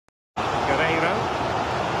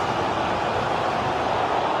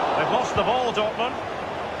lost the ball, Dortmund.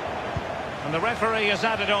 And the referee has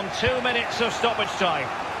added on 2 minutes of stoppage time.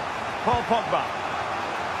 Paul Pogba.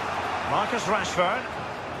 Marcus Rashford.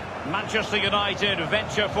 Manchester United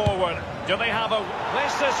venture forward. Do they have a...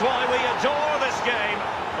 This is why we adore this game.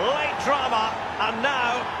 Late drama, and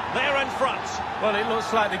now they're in front. Well, it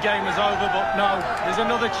looks like the game is over, but no, there's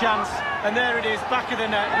another chance. And there it is, back of the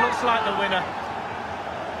net. Looks like the winner.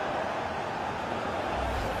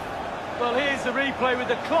 Well, here's the replay with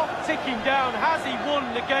the clock ticking down. Has he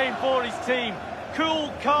won the game for his team?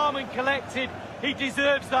 Cool, calm and collected. He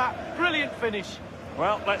deserves that. Brilliant finish.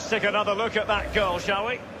 Well, let's take another look at that goal, shall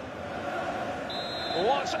we?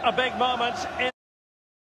 What a big moment in